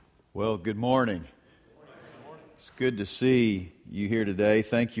Well, good morning. It's good to see you here today.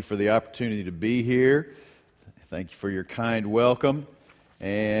 Thank you for the opportunity to be here. Thank you for your kind welcome.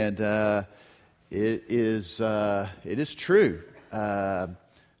 And it is true. John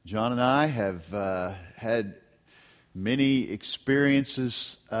and I have had many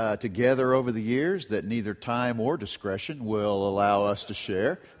experiences together over the years that neither time or discretion will allow us to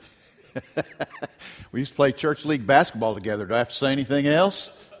share. We used to play church league basketball together. Do I have to say anything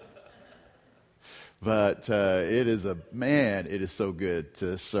else? But it is so good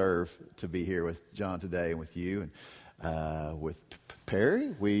to serve, to be here with John today and with you. And with Perry,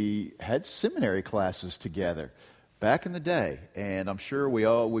 we had seminary classes together back in the day. And I'm sure we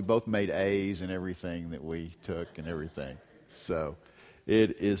both made A's in everything that we took and everything. So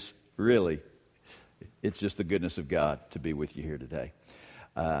it's just the goodness of God to be with you here today.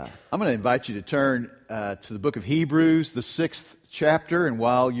 I'm going to invite you to turn to the book of Hebrews, the 6th chapter. And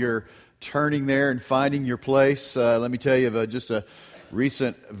while you're turning there and finding your place, let me tell you of just a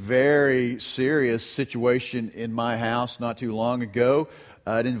recent, very serious situation in my house not too long ago.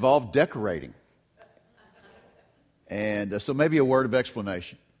 It involved decorating. And so maybe a word of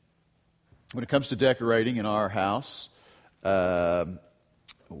explanation. When it comes to decorating in our house,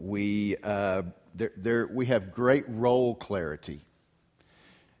 we have great role clarity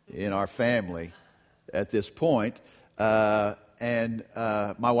in our family at this point. And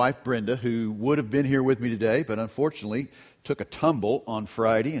my wife, Brenda, who would have been here with me today, but unfortunately took a tumble on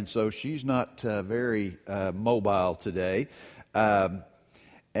Friday, and so she's not very mobile today.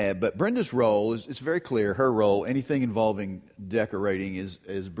 But Brenda's role is very clear. Her role, anything involving decorating,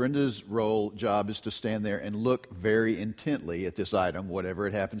 is Brenda's job is to stand there and look very intently at this item, whatever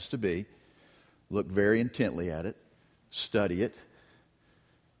it happens to be. Look very intently at it, study it,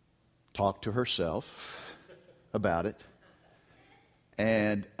 talk to herself about it.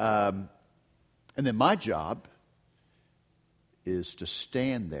 And then my job is to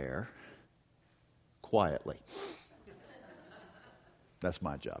stand there quietly. That's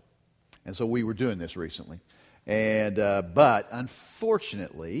my job. And so we were doing this recently. And but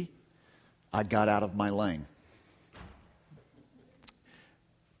unfortunately, I got out of my lane.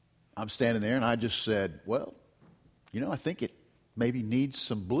 I'm standing there and I just said, well, I think it maybe needs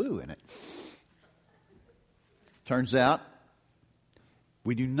some blue in it. Turns out,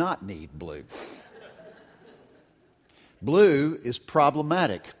 we do not need blue. Blue is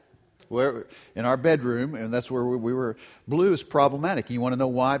problematic. We're in our bedroom, and that's where we were. Blue is problematic. And you want to know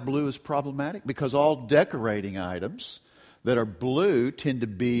why blue is problematic? Because all decorating items that are blue tend to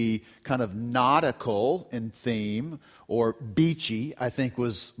be kind of nautical in theme, or beachy, I think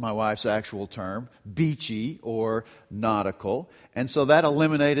was my wife's actual term, beachy or nautical. And so that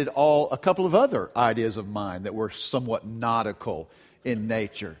eliminated a couple of other ideas of mine that were somewhat nautical in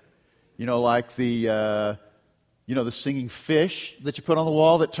nature. Like the singing fish that you put on the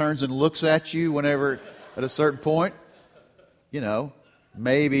wall that turns and looks at you whenever at a certain point.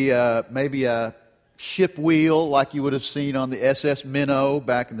 Maybe a ship wheel like you would have seen on the SS Minnow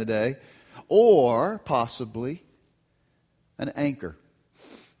back in the day, or possibly an anchor.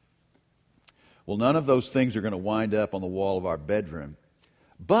 Well, none of those things are going to wind up on the wall of our bedroom,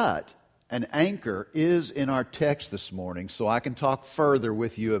 but an anchor is in our text this morning, so I can talk further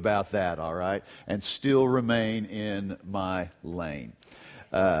with you about that, all right, and still remain in my lane.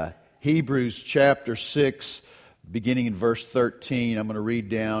 Hebrews chapter 6, beginning in verse 13, I'm going to read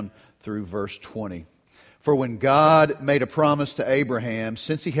down through verse 20. For when God made a promise to Abraham,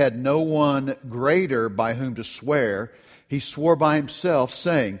 since he had no one greater by whom to swear, he swore by himself,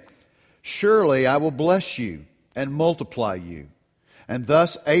 saying, surely I will bless you and multiply you. And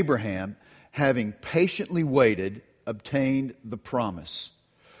thus Abraham, having patiently waited, obtained the promise.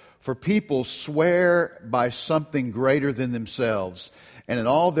 For people swear by something greater than themselves, and in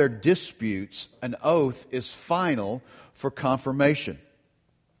all their disputes, an oath is final for confirmation.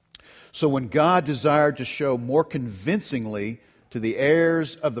 So when God desired to show more convincingly to the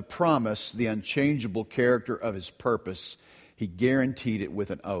heirs of the promise the unchangeable character of his purpose, he guaranteed it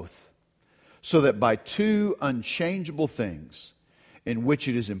with an oath, so that by two unchangeable things, in which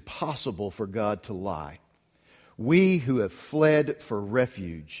it is impossible for God to lie, we who have fled for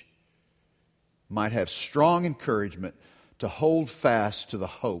refuge might have strong encouragement to hold fast to the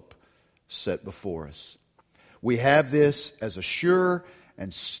hope set before us. We have this as a sure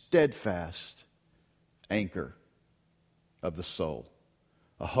and steadfast anchor of the soul,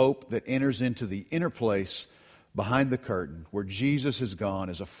 a hope that enters into the inner place behind the curtain, where Jesus has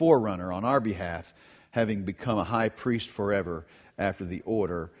gone as a forerunner on our behalf, having become a high priest forever after the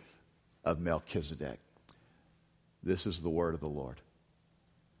order of Melchizedek. This is the word of the Lord.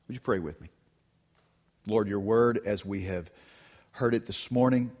 Would you pray with me? Lord, your word, as we have heard it this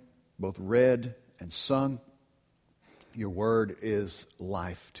morning, both read and sung, your word is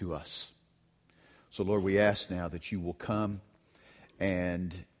life to us. So, Lord, we ask now that you will come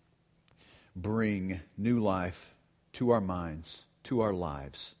and bring new life to our minds, to our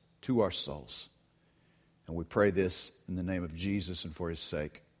lives, to our souls. And we pray this in the name of Jesus and for his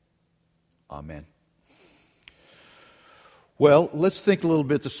sake. Amen. Well, let's think a little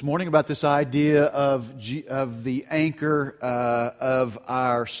bit this morning about this idea of the anchor of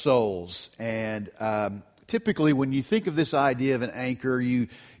our souls. And typically, when you think of this idea of an anchor,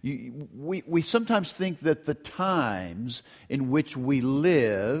 we sometimes think that the times in which we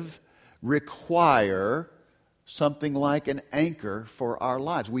live require something like an anchor for our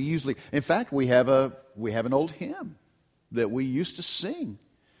lives. In fact, we have an old hymn that we used to sing.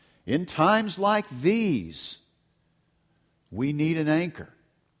 In times like these, we need an anchor.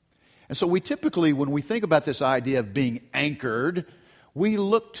 And so we typically, when we think about this idea of being anchored, we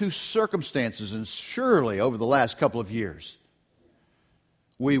look to circumstances. And surely over the last couple of years,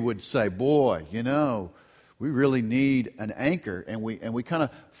 we would say, boy, we really need an anchor. And we kind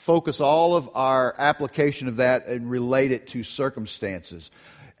of focus all of our application of that and relate it to circumstances.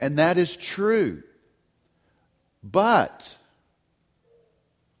 And that is true. But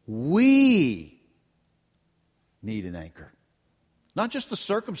we need an anchor. Not just the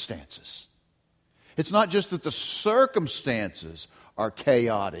circumstances. It's not just that the circumstances are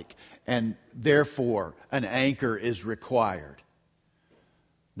chaotic and therefore an anchor is required.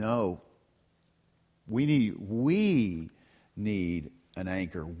 No. We need an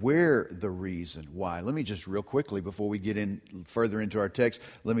anchor. We're the reason why. Let me just real quickly, before we get in further into our text,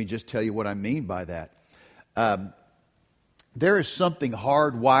 let me just tell you what I mean by that. There is something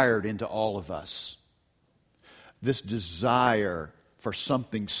hardwired into all of us. This desire for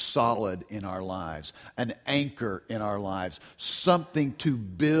something solid in our lives, an anchor in our lives, something to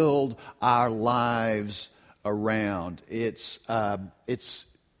build our lives around. It's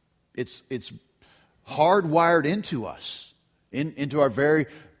hardwired into us, into our very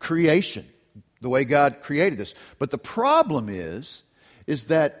creation, the way God created us. But the problem is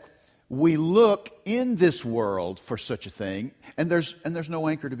that we look in this world for such a thing, and there's no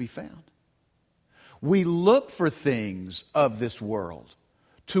anchor to be found. We look for things of this world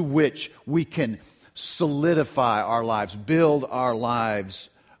to which we can solidify our lives, build our lives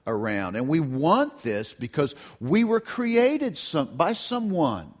around. And we want this because we were created by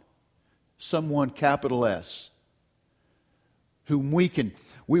someone capital S, whom we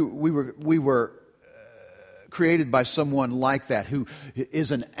were created by someone like that, who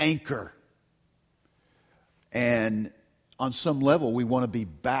is an anchor. And on some level, we want to be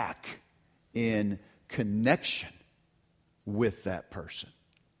back in connection with that person.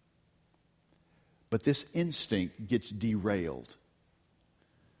 But this instinct gets derailed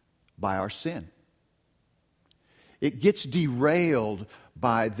by our sin. It gets derailed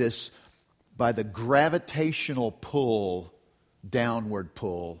by the gravitational pull, downward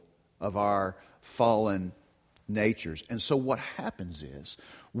pull of our fallen natures. And so what happens is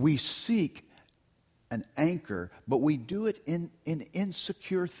we seek an anchor, but we do it in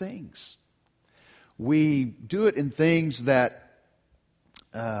insecure things. We do it in things that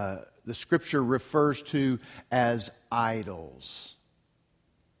the Scripture refers to as idols.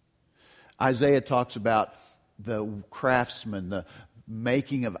 Isaiah talks about the craftsman, the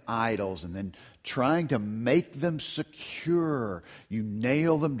making of idols, and then trying to make them secure. You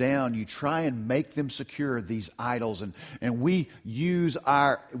nail them down. You try and make them secure, these idols. And we use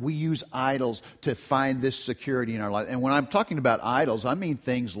idols to find this security in our life. And when I'm talking about idols, I mean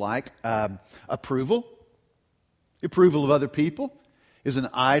things like approval. Approval of other people is an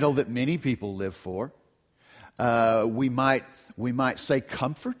idol that many people live for. We might say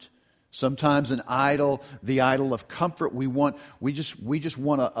comfort. Sometimes the idol of comfort. We just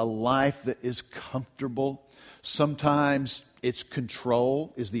want a life that is comfortable. Sometimes it's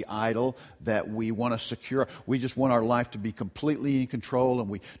control is the idol that we want to secure. We just want our life to be completely in control, and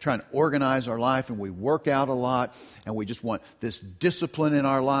we try and organize our life, and we work out a lot, and we just want this discipline in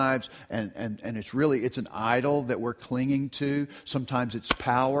our lives, and it's an idol that we're clinging to. Sometimes it's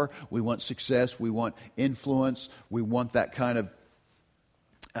power. We want success. We want influence. We want that kind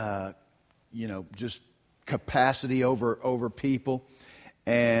of just capacity over people.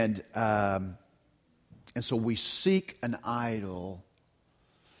 And so we seek an anchor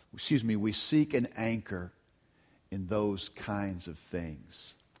in those kinds of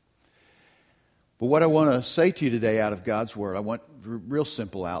things. But what I want to say to you today out of God's Word, I want a real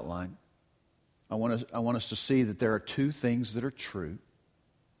simple outline. I want us to see that there are two things that are true.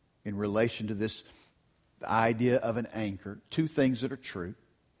 in relation to this idea of an anchor, two things that are true.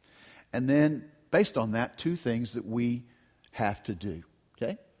 And then, based on that, two things that we have to do.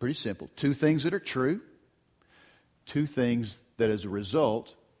 Okay? Pretty simple. Two things that are true, two things that as a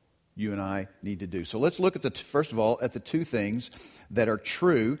result you and I need to do. So let's look at first of all, at the two things that are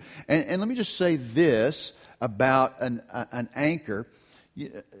true. And let me just say this about an anchor.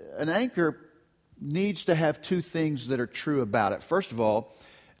 An anchor needs to have two things that are true about it. First of all,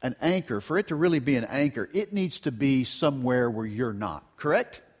 an anchor, for it to really be an anchor, it needs to be somewhere where you're not.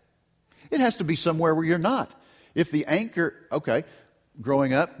 Correct? It has to be somewhere where you're not. If the anchor, okay,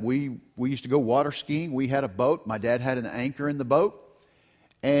 growing up, we used to go water skiing. We had a boat. My dad had an anchor in the boat.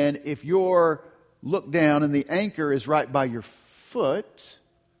 And if you're look down and the anchor is right by your foot,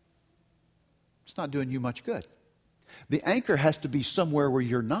 it's not doing you much good. The anchor has to be somewhere where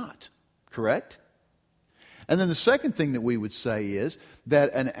you're not, correct? And then the second thing that we would say is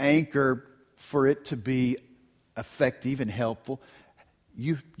that an anchor, for it to be effective and helpful,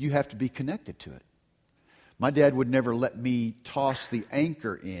 you have to be connected to it. My dad would never let me toss the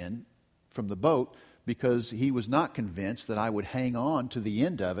anchor in from the boat because he was not convinced that I would hang on to the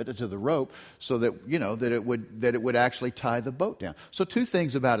end of it, to the rope, so that that it would actually tie the boat down. So two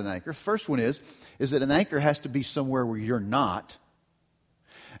things about an anchor. First one is that an anchor has to be somewhere where you're not.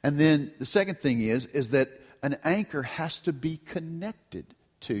 And then the second thing is that an anchor has to be connected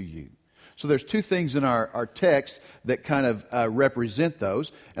to you. So there's two things in our text that kind of represent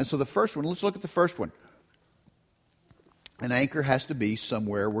those. And so the first one, let's look at the first one. An anchor has to be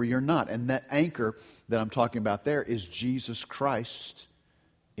somewhere where you're not. And that anchor that I'm talking about there is Jesus Christ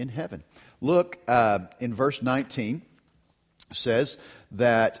in heaven. Look, in verse 19, it says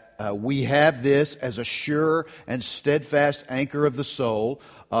that we have this as a sure and steadfast anchor of the soul,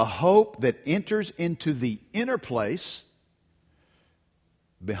 a hope that enters into the inner place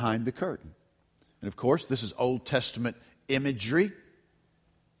behind the curtain. And of course, this is Old Testament imagery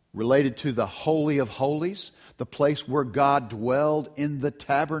related to the Holy of Holies, the place where God dwelled in the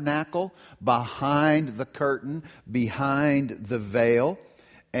tabernacle, behind the curtain, behind the veil.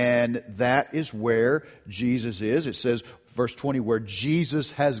 And that is where Jesus is. It says, verse 20, where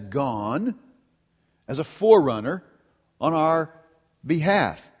Jesus has gone as a forerunner on our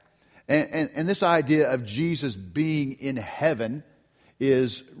behalf. And this idea of Jesus being in heaven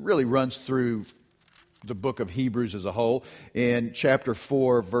really runs through the book of Hebrews as a whole. In chapter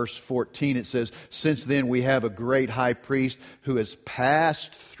 4, verse 14, it says, since then we have a great high priest who has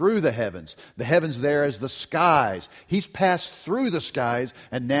passed through the heavens. The heavens there as the skies. He's passed through the skies,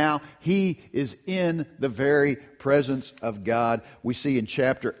 and now he is in the very presence of God. We see in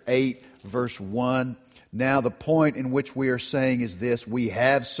chapter 8, verse 1, now the point in which we are saying is this: we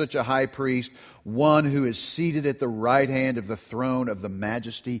have such a high priest, one who is seated at the right hand of the throne of the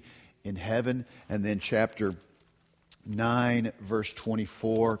majesty in heaven. And then chapter 9, verse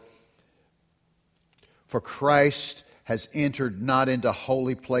 24, for Christ has entered not into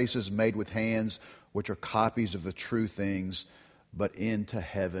holy places made with hands, which are copies of the true things, but into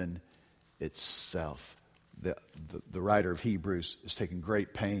heaven itself. The writer of Hebrews is taking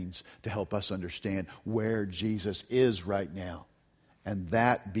great pains to help us understand where Jesus is right now. And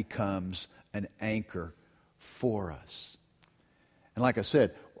that becomes an anchor for us. And like I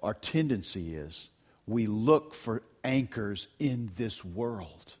said, our tendency is we look for anchors in this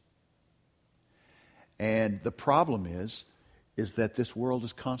world. And the problem is that this world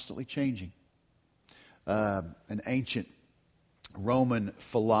is constantly changing. An ancient Roman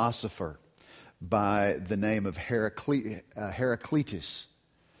philosopher by the name of Heraclitus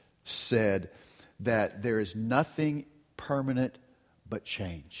said that there is nothing permanent but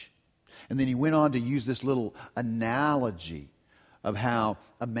change. And then he went on to use this little analogy of how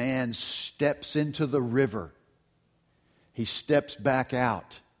a man steps into the river. He steps back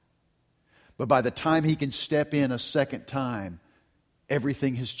out. But by the time he can step in a second time,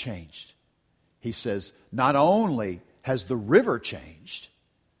 everything has changed. He says, not only has the river changed,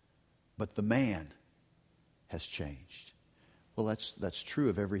 but the man has changed. Well, that's true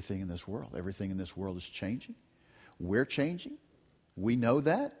of everything in this world. Everything in this world is changing. We're changing. We know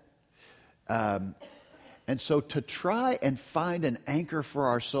that. And so to try and find an anchor for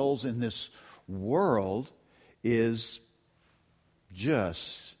our souls in this world is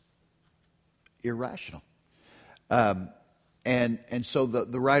just irrational. And so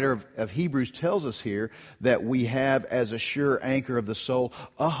the writer of Hebrews tells us here that we have as a sure anchor of the soul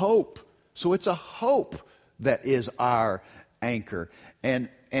a hope. So it's a hope that is our anchor. And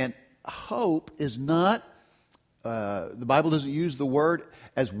hope is not The Bible doesn't use the word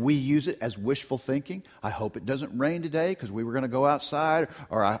as we use it, as wishful thinking. I hope it doesn't rain today because we were going to go outside,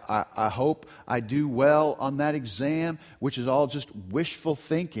 or I hope I do well on that exam, which is all just wishful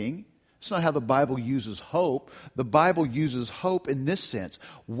thinking. It's not how the Bible uses hope. The Bible uses hope in this sense: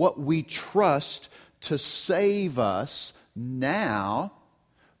 what we trust to save us now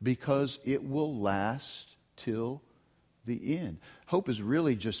because it will last till the end. Hope is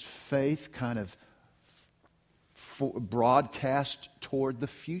really just faith kind of broadcast toward the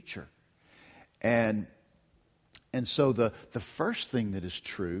future. And so the first thing that is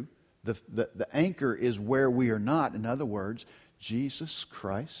true, the anchor is where we are not. In other words, Jesus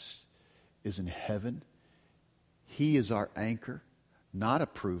Christ is in heaven. He is our anchor, not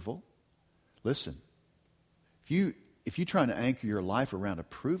approval. Listen, if you're trying to anchor your life around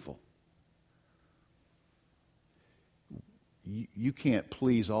approval, you can't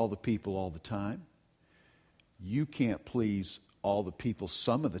please all the people all the time. You can't please all the people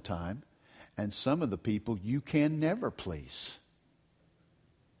some of the time, and some of the people you can never please.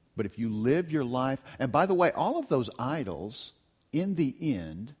 But if you live your life, and by the way, all of those idols, in the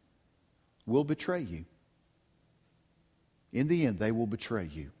end, will betray you. In the end, they will betray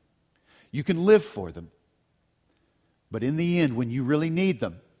you. You can live for them, but in the end, when you really need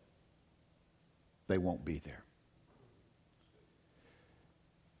them, they won't be there.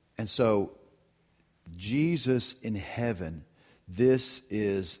 And so, Jesus in heaven, this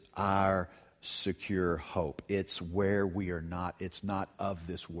is our secure hope. It's where we are not. It's not of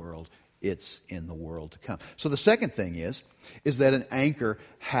this world. It's in the world to come. So the second thing is that an anchor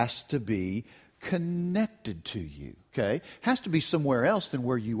has to be connected to you. Okay? Has to be somewhere else than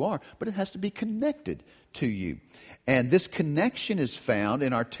where you are, but it has to be connected to you. And this connection is found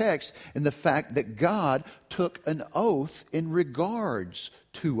in our text in the fact that God took an oath in regards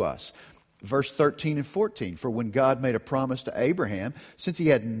to us. Verse 13 and 14, for when God made a promise to Abraham, since he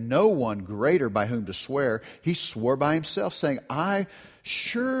had no one greater by whom to swear, he swore by himself, saying,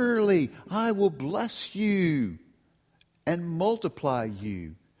 surely I will bless you and multiply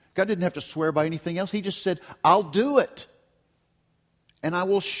you. God didn't have to swear by anything else. He just said, I'll do it. And I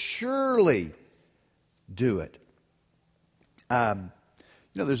will surely do it.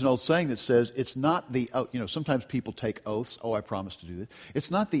 There's an old saying that says it's not the, sometimes people take oaths. Oh, I promise to do this. It's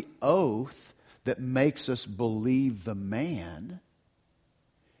not the oath that makes us believe the man.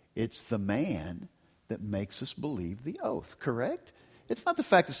 It's the man that makes us believe the oath, correct? It's not the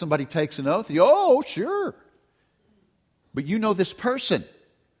fact that somebody takes an oath. Oh, sure. But you know this person.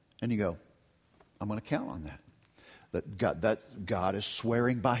 And you go, I'm going to count on that. That God is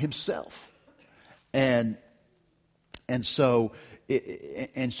swearing by himself. And so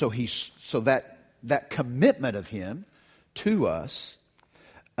that commitment of him to us,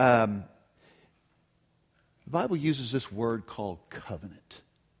 the Bible uses this word called covenant.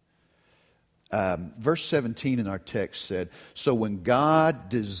 Verse 17 in our text said, so when God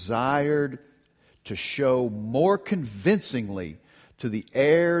desired to show more convincingly to the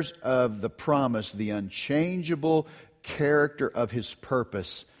heirs of the promise the unchangeable character of his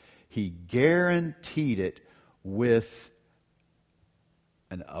purpose, he guaranteed it with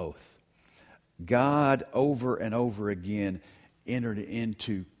an oath. God over and over again entered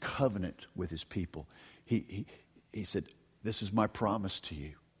into covenant with his people. He said, this is my promise to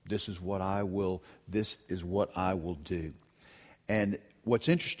you. This is what I will do. And what's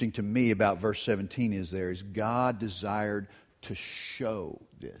interesting to me about verse 17 is God desired to show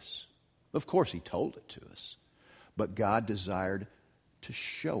this. Of course, he told it to us, but God desired to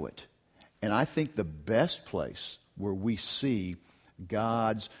show it. And I think the best place where we see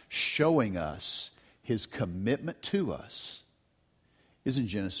God's showing us his commitment to us is in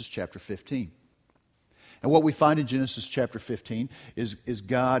Genesis chapter 15. And what we find in Genesis chapter 15 is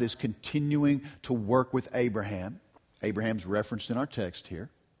God is continuing to work with Abraham. Abraham's referenced in our text here.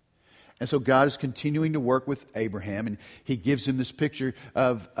 And so God is continuing to work with Abraham, and he gives him this picture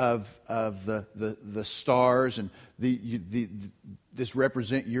of the stars, and this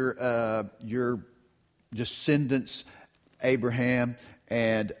represent your descendants, Abraham,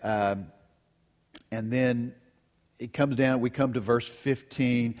 and then it comes down. We come to verse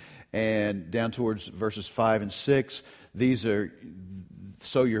 15 and down towards verses 5 and 6. These are,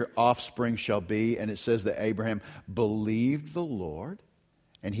 so your offspring shall be, and it says that Abraham believed the Lord,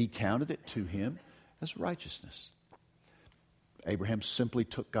 and he counted it to him as righteousness. Abraham simply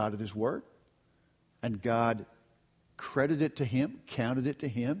took God at his word, and God credited it to him, counted it to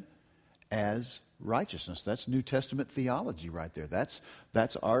him as righteousness. That's New Testament theology right there. That's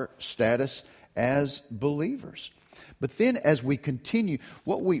our status as believers. But then as we continue,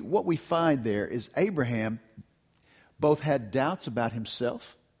 what we find there is Abraham both had doubts about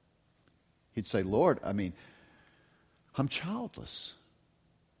himself. He'd say, Lord, I'm childless.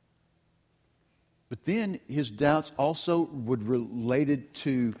 But then his doubts also would related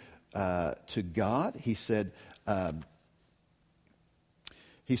to God. He said, how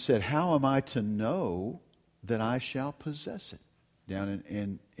am I to know that I shall possess it?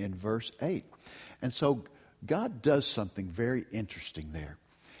 Down in verse 8. And so God does something very interesting there.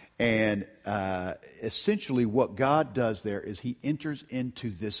 And essentially what God does there is he enters into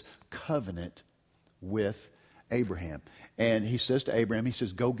this covenant with Abraham. And he says to Abraham, he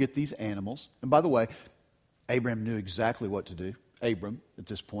says, go get these animals. And by the way, Abraham knew exactly what to do. Abram, at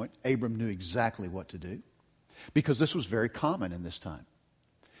this point, Abram knew exactly what to do. Because this was very common in this time.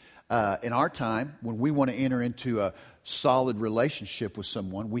 In our time, when we want to enter into a solid relationship with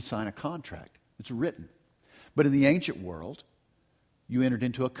someone, we sign a contract. It's written. But in the ancient world, you entered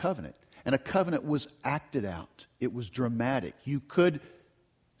into a covenant. And a covenant was acted out. It was dramatic. You could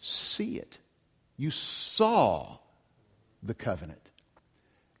see it. You saw the covenant.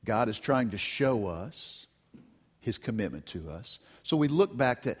 God is trying to show us his commitment to us. So we look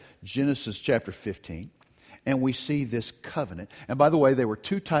back to Genesis chapter 15, and we see this covenant. And by the way, there were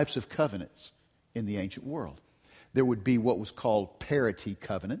two types of covenants in the ancient world. There would be what was called parity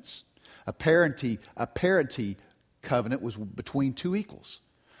covenants. A parity covenant was between two equals.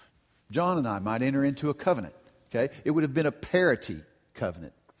 John and I might enter into a covenant. Okay, it would have been a parity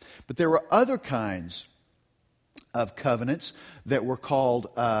covenant. But there were other kinds of covenants that were called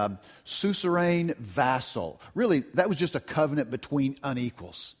suzerain vassal. Really, that was just a covenant between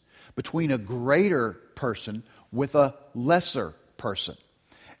unequals, between a greater person with a lesser person.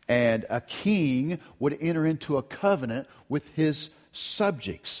 And a king would enter into a covenant with his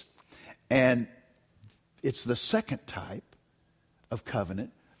subjects. And it's the second type of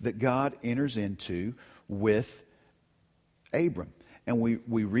covenant that God enters into with Abram. And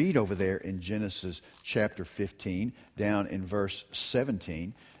we read over there in Genesis chapter 15, down in verse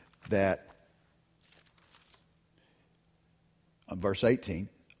 17, that, on verse 18,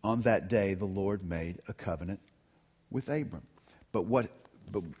 on that day the Lord made a covenant with Abram. But what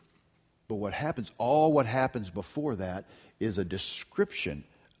happens, all what happens before that is a description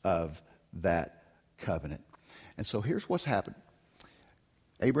of that covenant. And so here's what's happened.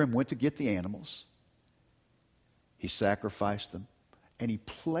 Abram went to get the animals. He sacrificed them. And he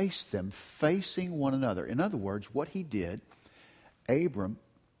placed them facing one another. In other words, what he did, Abram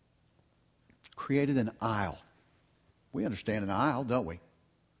created an aisle. We understand an aisle, don't we?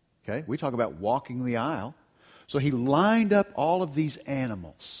 Okay, we talk about walking the aisle. So he lined up all of these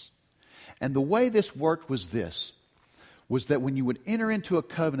animals. And the way this worked was this, was that when you would enter into a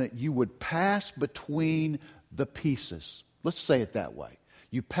covenant, you would pass between the pieces. Let's say it that way.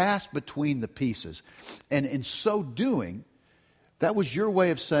 You pass between the pieces. And in so doing, that was your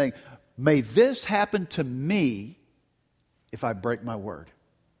way of saying, may this happen to me if I break my word.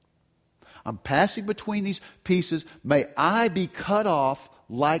 I'm passing between these pieces. May I be cut off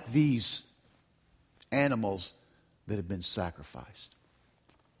like these animals that have been sacrificed.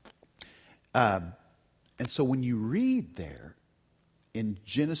 And so when you read there in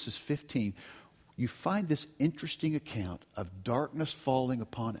Genesis 15, you find this interesting account of darkness falling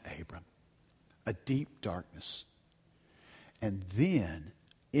upon Abram, a deep darkness. And then,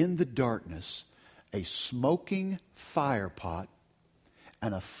 in the darkness, a smoking fire pot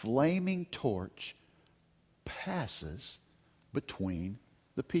and a flaming torch passes between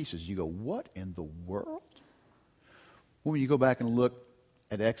the pieces. You go, what in the world? When you go back and look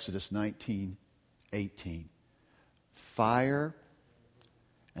at Exodus 19:18, fire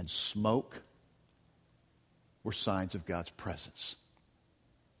and smoke were signs of God's presence.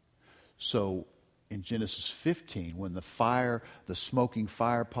 So, in Genesis 15, when the smoking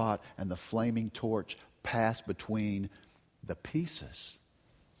fire pot and the flaming torch pass between the pieces,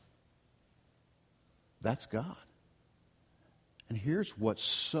 that's God. And here's what's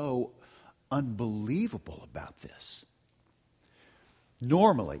so unbelievable about this.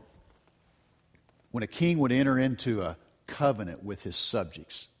 Normally, when a king would enter into a covenant with his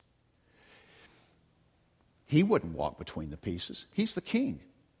subjects, he wouldn't walk between the pieces. He's the king.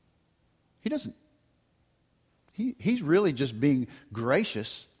 He's really just being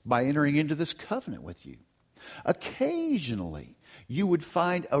gracious by entering into this covenant with you. Occasionally, you would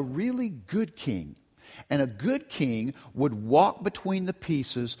find a really good king, and a good king would walk between the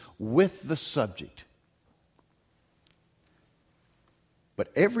pieces with the subject.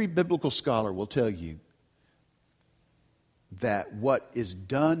 But every biblical scholar will tell you that what is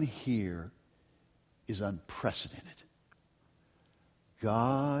done here is unprecedented.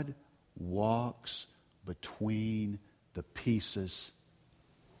 God walks between the pieces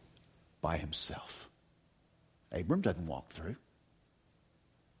by himself. Abram doesn't walk through.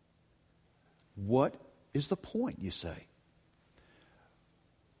 What is the point, you say?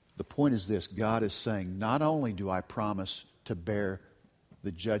 The point is this: God is saying, not only do I promise to bear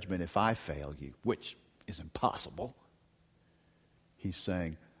the judgment if I fail you, which is impossible, he's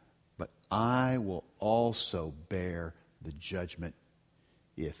saying, but I will also bear the judgment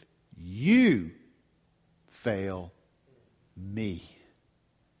if you fail me.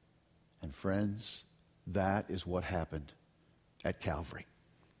 And friends, that is what happened at Calvary.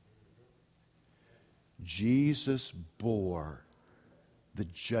 Jesus bore the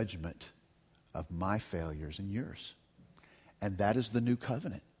judgment of my failures and yours. And that is the new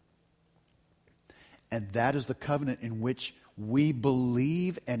covenant. And that is the covenant in which we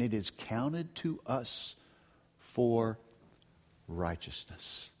believe, and it is counted to us for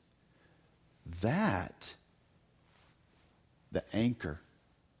righteousness. That, the anchor,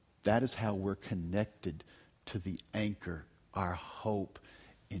 that is how we're connected to the anchor, our hope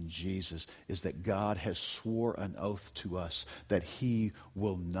in Jesus, is that God has swore an oath to us that he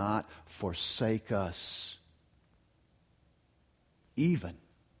will not forsake us, even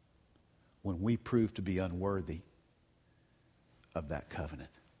when we prove to be unworthy of that covenant.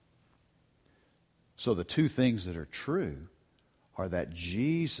 So the two things that are true are that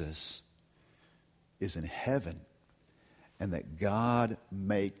Jesus is in heaven and that God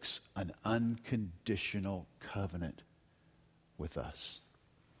makes an unconditional covenant with us.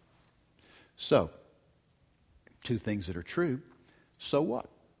 So, two things that are true. So what?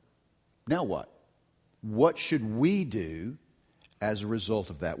 Now what? What should we do as a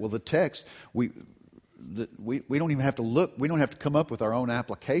result of that? Well, the text, we don't even have to look. We don't have to come up with our own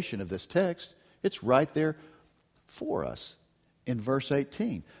application of this text. It's right there for us in verse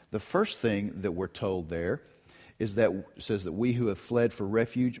 18. The first thing that we're told there is that it says that we who have fled for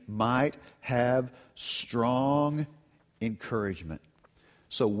refuge might have strong encouragement.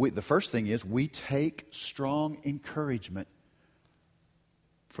 So the first thing is we take strong encouragement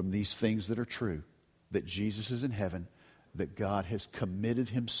from these things that are true, that Jesus is in heaven, that God has committed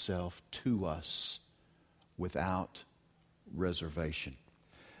himself to us without reservation.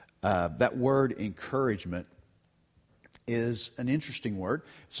 That word encouragement is an interesting word.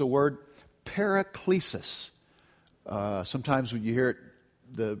 It's a word paraklesis. Sometimes when you hear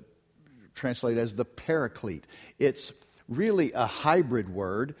it translated as the paraclete, it's really a hybrid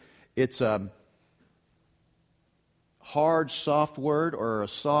word. It's a hard, soft word, or a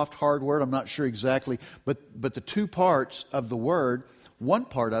soft, hard word. I'm not sure exactly. But the two parts of the word, one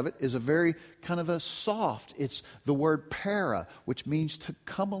part of it is a very kind of a soft. It's the word para, which means to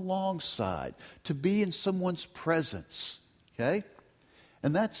come alongside, to be in someone's presence. Okay?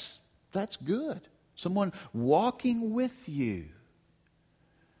 And that's good. Someone walking with you.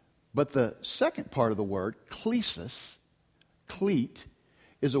 But the second part of the word, klesis, cleat,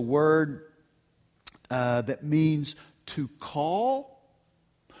 is a word that means to call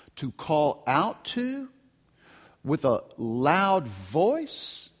out to with a loud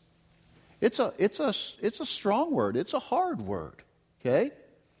voice. It's a strong word. It's a hard word. Okay?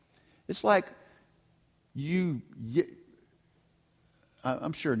 It's like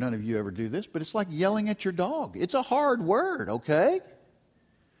I'm sure none of you ever do this, but it's like yelling at your dog. It's a hard word, okay?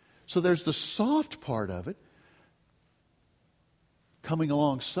 So there's the soft part of it coming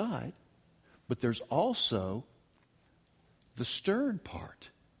alongside, but there's also the stern part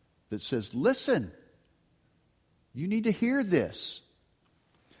that says, listen, you need to hear this.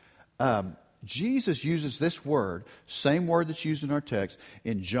 Jesus uses this word, same word that's used in our text,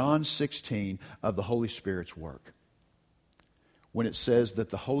 in John 16 of the Holy Spirit's work. When it says that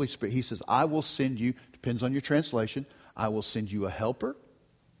the Holy Spirit, he says, I will send you, depends on your translation, I will send you a helper.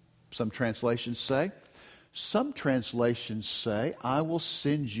 Some translations say. Some translations say, I will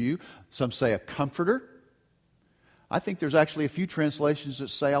send you, some say a comforter. I think there's actually a few translations that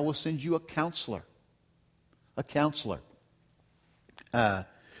say, I will send you a counselor. A counselor.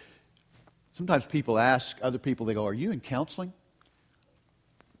 Sometimes people ask other people, they go, are you in counseling?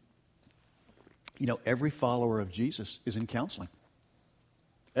 You know, every follower of Jesus is in counseling.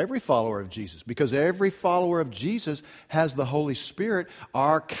 Every follower of Jesus. Because every follower of Jesus has the Holy Spirit,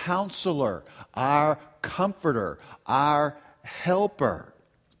 our counselor, our comforter, our helper.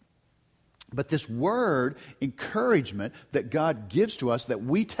 But this word, encouragement, that God gives to us, that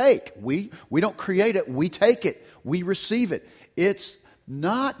we take. We don't create it, we take it. We receive it. It's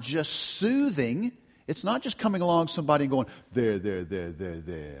not just soothing. It's not just coming along somebody and going,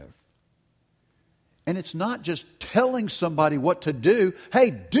 there. And it's not just telling somebody what to do.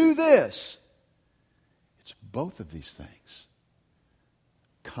 Hey, do this. It's both of these things.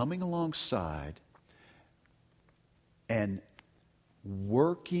 Coming alongside and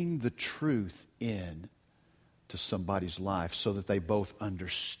working the truth in to somebody's life so that they both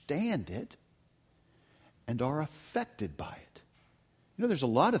understand it and are affected by it. You know, there's a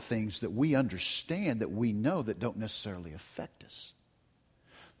lot of things that we understand, that we know, that don't necessarily affect us.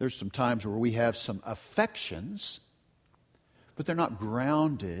 There's some times where we have some affections, but they're not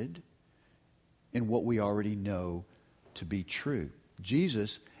grounded in what we already know to be true.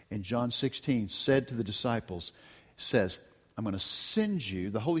 Jesus, in John 16, said to the disciples, says, I'm going to send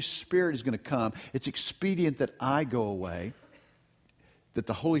you, the Holy Spirit is going to come. It's expedient that I go away, that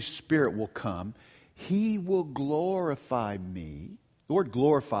the Holy Spirit will come. He will glorify me. The word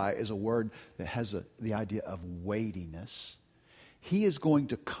glorify is a word that has the idea of weightiness. He is going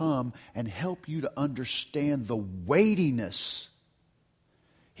to come and help you to understand the weightiness.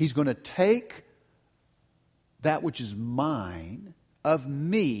 He's going to take that which is mine, of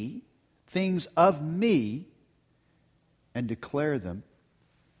me, things of me, and declare them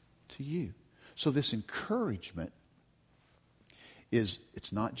to you. So this encouragement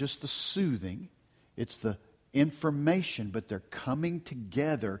it's not just the soothing, it's the information, but they're coming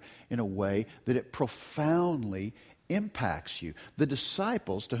together in a way that it profoundly impacts you. The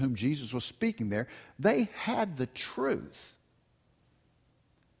disciples to whom Jesus was speaking there, they had the truth,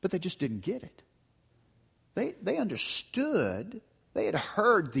 but they just didn't get it. They understood. They had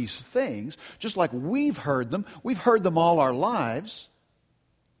heard these things, just like we've heard them. We've heard them all our lives.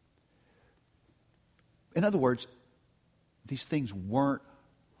 In other words, these things weren't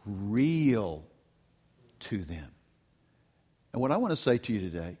real to them. And what I want to say to you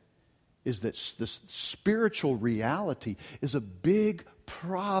today is that this spiritual reality is a big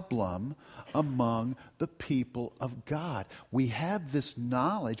problem among the people of God. We have this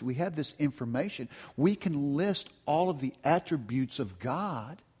knowledge, we have this information. We can list all of the attributes of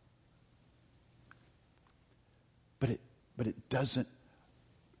God, but it doesn't,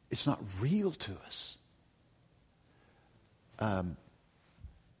 it's not real to us.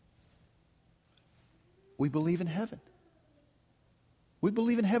 We believe in heaven. We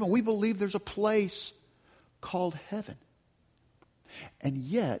believe in heaven. We believe there's a place called heaven. And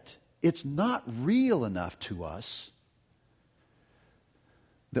yet, it's not real enough to us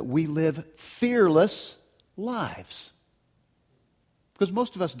that we live fearless lives. Because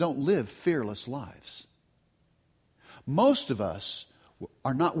most of us don't live fearless lives. Most of us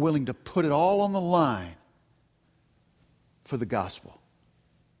are not willing to put it all on the line for the gospel.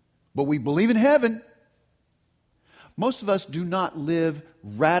 But we believe in heaven. Most of us do not live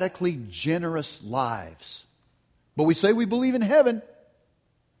radically generous lives. But we say we believe in heaven.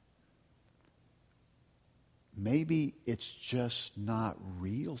 Maybe it's just not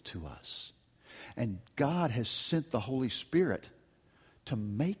real to us. And God has sent the Holy Spirit to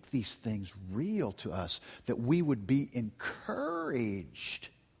make these things real to us, that we would be encouraged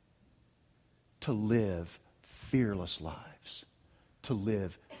to live fearless lives, to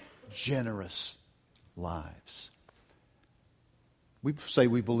live generous lives. We say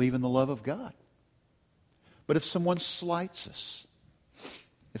we believe in the love of God. But if someone slights us,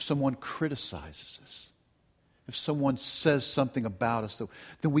 if someone criticizes us, if someone says something about us,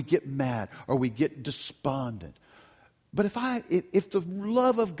 then we get mad or we get despondent. But if the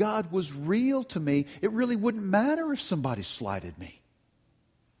love of God was real to me, it really wouldn't matter if somebody slighted me.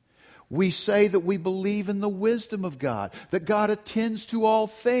 We say that we believe in the wisdom of God, that God attends to all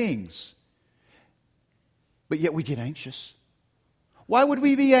things. But yet we get anxious. Why would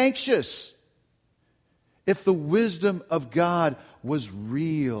we be anxious if the wisdom of God was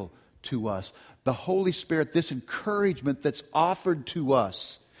real to us? The Holy Spirit, this encouragement that's offered to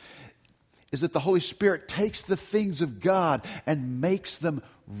us, is that the Holy Spirit takes the things of God and makes them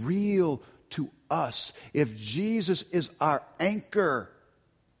real to us. If Jesus is our anchor,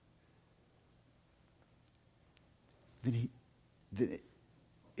 then it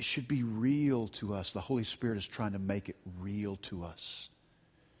should be real to us. The Holy Spirit is trying to make it real to us.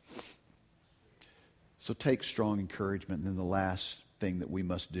 So take strong encouragement. And then the last thing that we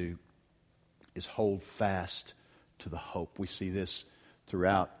must do is hold fast to the hope. We see this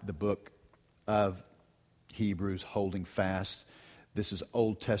throughout the book of Hebrews, holding fast. This is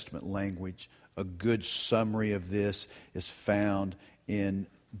Old Testament language. A good summary of this is found in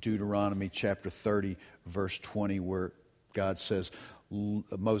Deuteronomy chapter 30, verse 20, where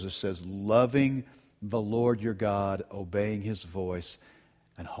Moses says, loving the Lord your God, obeying His voice,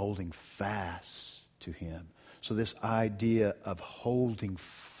 and holding fast to Him. So this idea of holding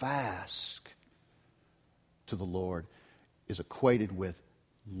fast to the Lord is equated with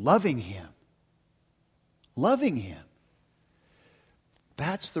loving Him. Loving Him.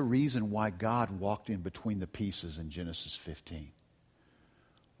 That's the reason why God walked in between the pieces in Genesis 15.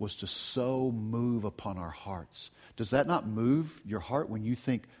 Was to so move upon our hearts. Does that not move your heart when you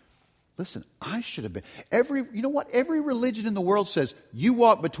think, listen, I should have been. You know what? Every religion in the world says you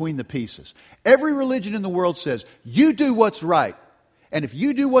walk between the pieces. Every religion in the world says you do what's right. And if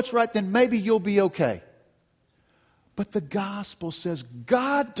you do what's right, then maybe you'll be okay. But the gospel says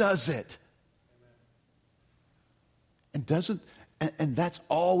God does it. And that's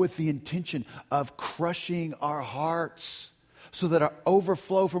all with the intention of crushing our hearts so that our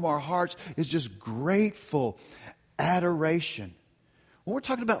overflow from our hearts is just grateful adoration. When we're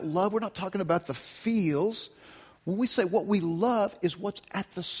talking about love, we're not talking about the feels. When we say what we love is what's at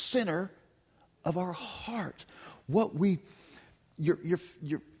the center of our heart.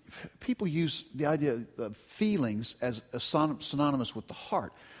 People use the idea of feelings as synonymous with the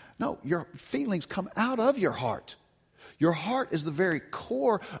heart. No, your feelings come out of your heart. Your heart is the very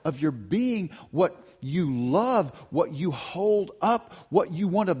core of your being, what you love, what you hold up, what you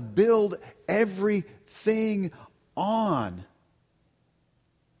want to build everything on.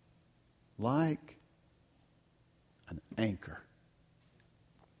 Like an anchor.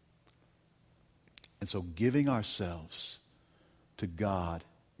 And so giving ourselves to God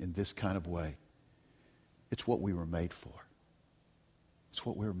in this kind of way, it's what we were made for. It's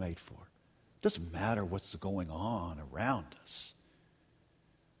what we were made for. It doesn't matter what's going on around us.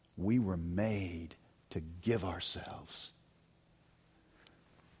 We were made to give ourselves.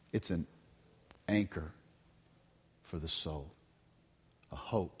 It's an anchor for the soul, a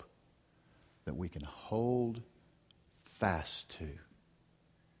hope that we can hold fast to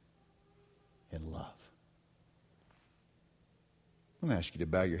in love. I'm going to ask you to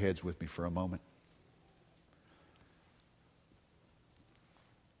bow your heads with me for a moment.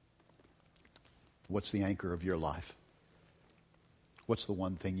 What's the anchor of your life? What's the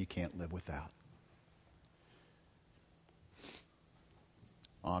one thing you can't live without?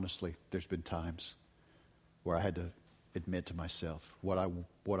 Honestly, there's been times where I had to admit to myself what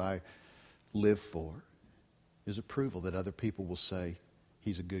I live for is approval, that other people will say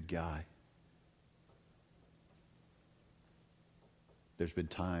he's a good guy. There's been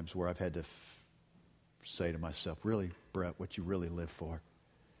times where I've had to say to myself, really, Brett, what you really live for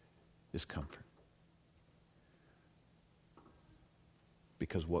is comfort.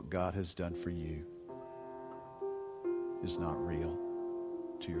 Because what God has done for you is not real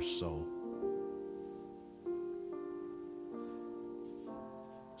to your soul.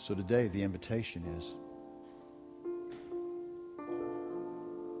 So today the invitation is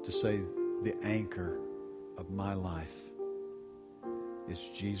to say the anchor of my life is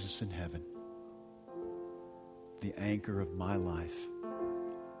Jesus in heaven. The anchor of my life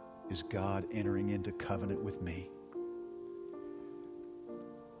is God entering into covenant with me.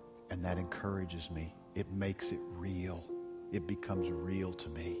 And that encourages me. It makes it real. It becomes real to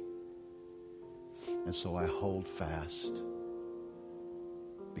me. And so I hold fast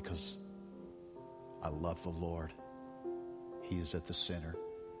because I love the Lord. He is at the center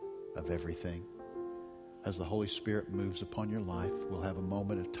of everything. As the Holy Spirit moves upon your life, we'll have a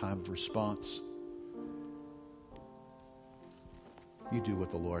moment of time of response. You do what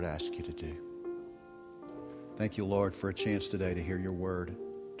the Lord asks you to do. Thank you, Lord, for a chance today to hear your word,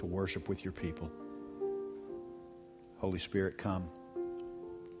 to worship with your people. Holy Spirit, come.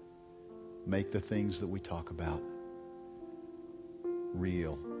 Make the things that we talk about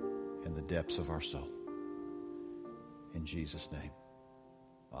real in the depths of our soul. In Jesus' name,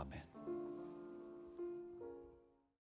 amen.